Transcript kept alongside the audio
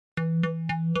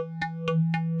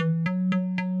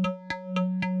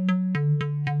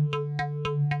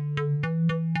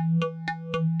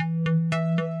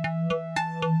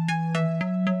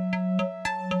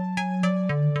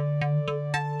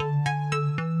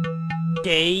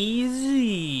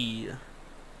DayZ.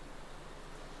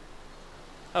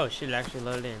 Oh shit, it actually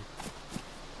loaded in.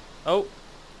 Oh.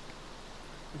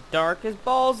 Dark as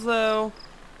balls though.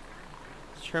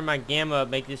 Let's turn my gamma up,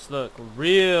 make this look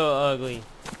real ugly.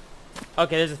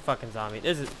 Okay, there's a fucking zombie.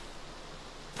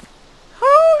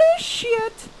 Holy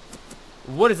shit!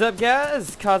 What is up,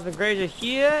 guys? Cosmic Ranger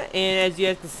here, and as you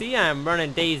guys can see, I'm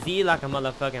running DayZ like a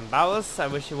motherfucking boss. I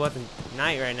wish it wasn't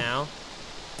night right now.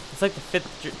 It's like the fifth,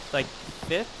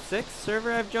 sixth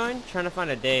server I've joined. Trying to find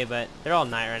a day, but they're all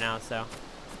night right now, so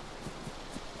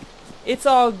it's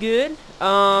all good.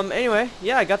 Anyway,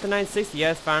 yeah, I got the 960,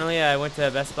 guys. Finally, I went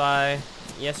to Best Buy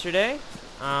yesterday.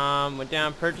 Went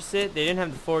down, purchased it. They didn't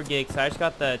have the 4 gig, so I just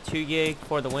got the 2 gig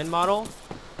for the Win model.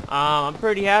 I'm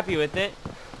pretty happy with it.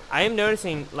 I am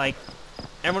noticing, like,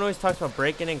 everyone always talks about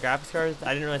breaking in graphics cards.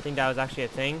 I didn't really think that was actually a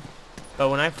thing. But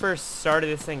when I first started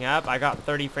this thing up, I got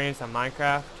 30 frames on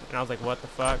Minecraft, and I was like, what the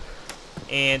fuck?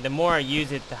 And the more I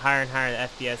use it, the higher and higher the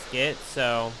FPS get.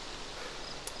 So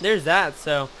there's that.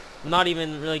 So I'm not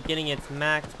even really getting its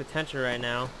max potential right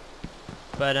now.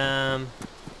 But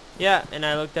yeah, and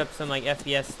I looked up some like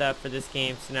FPS stuff for this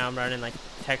game, so now I'm running like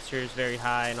textures very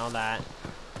high and all that.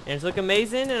 And it's looking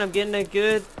amazing, and I'm getting a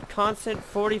good constant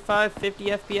 45, 50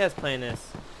 FPS playing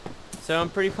this. So I'm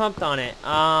pretty pumped on it.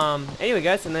 Anyway,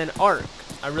 guys, and then Ark.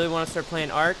 I really want to start playing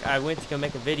Ark. I went to go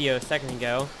make a video a second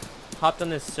ago. Hopped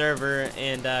on this server,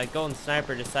 and Golden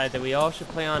Sniper decided that we all should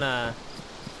play on a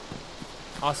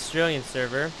Australian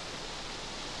server.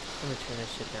 Let me turn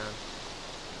this shit down.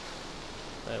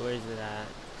 Wait, where is it at?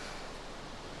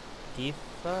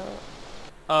 Default?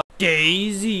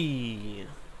 DayZ.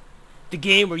 The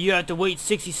game where you have to wait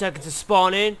 60 seconds to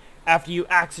spawn in after you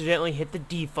accidentally hit the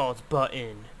defaults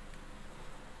button.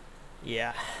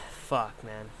 Yeah, fuck,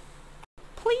 man.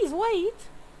 Please wait.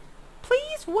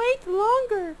 Please wait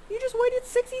longer. You just waited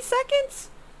 60 seconds.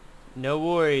 No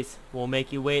worries. We'll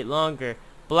make you wait longer.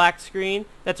 Black screen,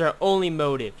 that's our only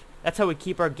motive. That's how we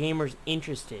keep our gamers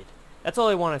interested. That's all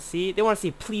they want to see. They want to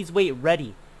see please wait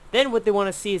ready. Then what they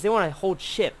want to see is they want to hold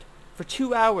shift for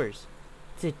 2 hours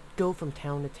to go from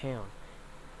town to town.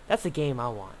 That's the game I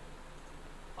want.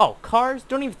 Oh, cars?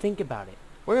 Don't even think about it.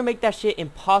 We're going to make that shit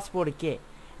impossible to get.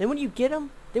 And when you get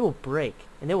them, they will break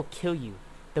and they will kill you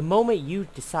the moment you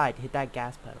decide to hit that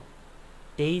gas pedal.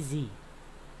 DayZ.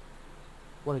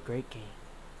 What a great game.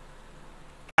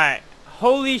 Alright.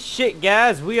 Holy shit,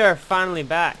 guys. We are finally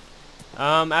back.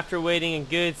 After waiting a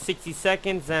good 60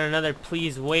 seconds and another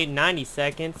please wait 90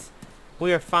 seconds,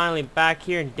 we are finally back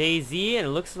here in DayZ, and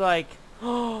it looks like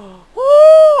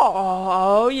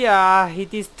oh yeah,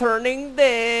 it is turning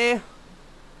there.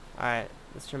 Alright,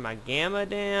 let's turn my gamma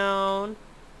down.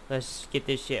 Let's get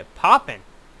this shit popping.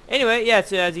 Anyway, yeah,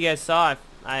 so as you guys saw,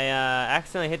 I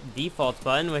accidentally hit the defaults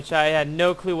button, which I had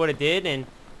no clue what it did, and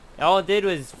all it did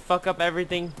was fuck up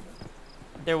everything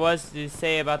there was to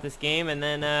say about this game, and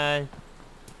then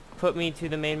put me to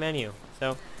the main menu.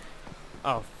 So,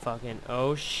 oh fucking,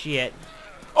 oh shit.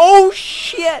 Oh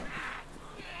shit!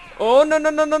 Oh no no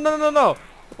no no no no no!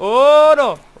 Oh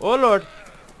no! Oh lord!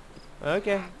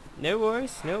 Okay, no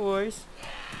worries, no worries.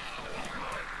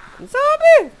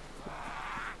 Zombie!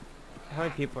 How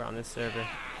many people are on this server?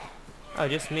 Oh,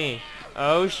 just me.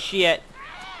 Oh shit!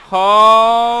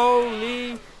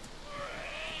 Holy!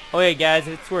 Oh yeah, guys,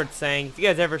 it's worth saying. If you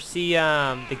guys ever see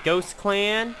the Ghost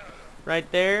Clan right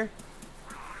there,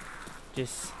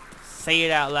 just say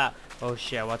it out loud. Oh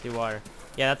shit! I walked through water.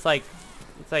 Yeah, that's like,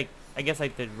 it's like, I guess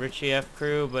like the Richie F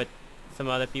crew, but some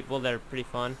other people that are pretty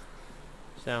fun.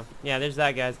 So yeah, there's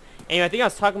that, guys. Anyway, I think I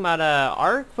was talking about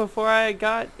Ark before I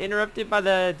got interrupted by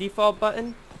the default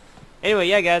button. Anyway,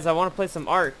 yeah, guys, I want to play some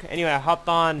Ark. Anyway, I hopped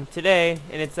on today,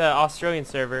 and it's an Australian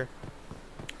server.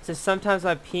 So sometimes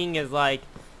my ping is like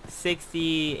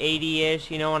 60, 80-ish,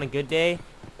 you know, on a good day.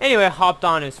 Anyway, I hopped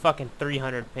on, it was fucking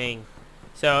 300 ping.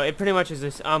 So it pretty much is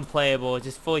just unplayable,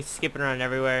 just fully skipping around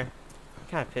everywhere.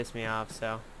 Kind of pissed me off,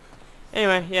 so.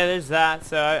 Anyway, yeah, there's that.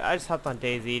 So I just hopped on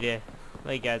DayZ to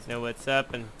let you guys know what's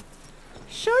up and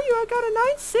show you I got a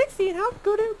 960 and how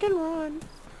good it can run.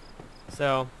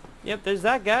 So, yep, there's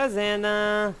that, guys, and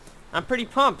I'm pretty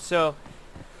pumped. So,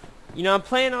 you know, I'm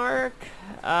playing Ark.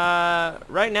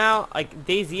 Right now, like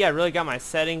DayZ, I really got my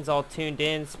settings all tuned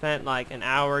in. Spent like an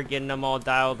hour getting them all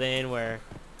dialed in where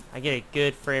I get a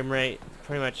good frame rate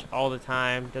pretty much all the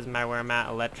time. Doesn't matter where I'm at,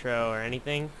 electro or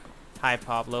anything. High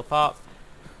pop, low pop.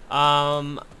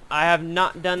 I have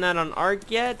not done that on Ark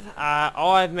yet.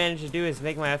 All I've managed to do is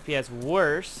make my FPS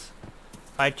worse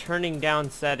by turning down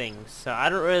settings. So I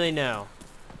don't really know.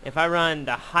 If I run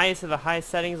the highest of the high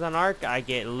settings on Ark, I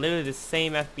get literally the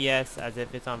same FPS as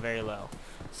if it's on very low.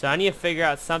 So I need to figure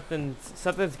out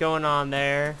something's going on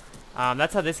there.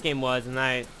 That's how this game was, and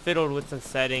I fiddled with some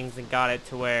settings and got it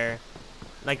to where,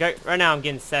 like right now I'm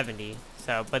getting 70.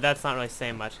 So, but that's not really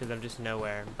saying much because I'm just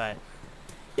nowhere. But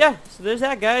yeah, so there's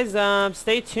that, guys.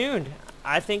 Stay tuned.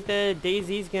 I think the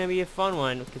DayZ is gonna be a fun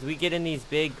one because we get in these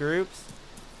big groups.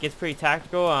 It gets pretty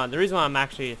tactical. The reason why I'm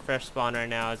actually a fresh spawn right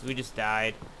now is we just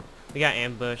died. We got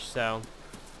ambushed, so.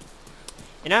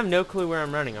 And I have no clue where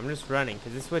I'm running. I'm just running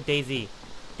because this is what DayZ.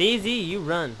 DayZ, you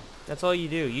run. That's all you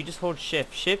do. You just hold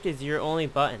shift. Shift is your only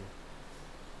button.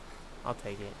 I'll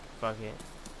take it. Fuck it.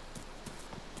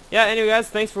 Yeah, anyway, guys,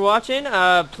 thanks for watching.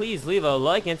 Please leave a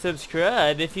like and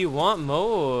subscribe if you want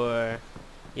more.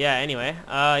 Yeah, anyway.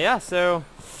 Yeah, so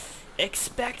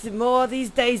expect more of these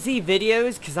DayZ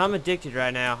videos because I'm addicted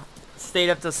right now.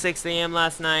 Stayed up till 6 a.m.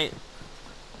 last night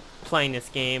playing this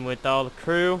game with all the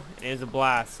crew. And it was a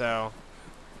blast, so.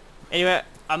 Anyway,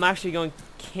 I'm actually going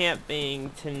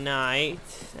camping tonight,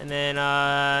 and then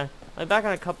I'll be back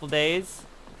in a couple days,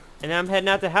 and then I'm heading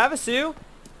out to Havasu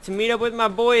to meet up with my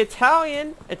boy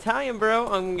Italian bro.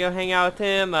 I'm gonna go hang out with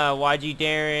him, YG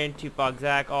Darren, Tupac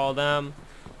Zach, all of them.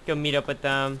 Go meet up with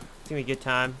them. It's gonna be a good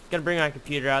time. Gonna bring my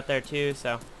computer out there too,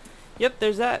 so yep,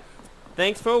 there's that.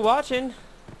 Thanks for watching.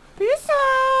 Peace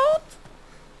out.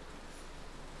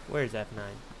 Where's F9?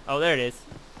 Oh, there it is.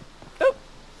 Boop.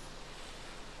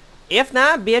 If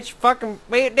not, bitch, fucking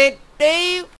wait,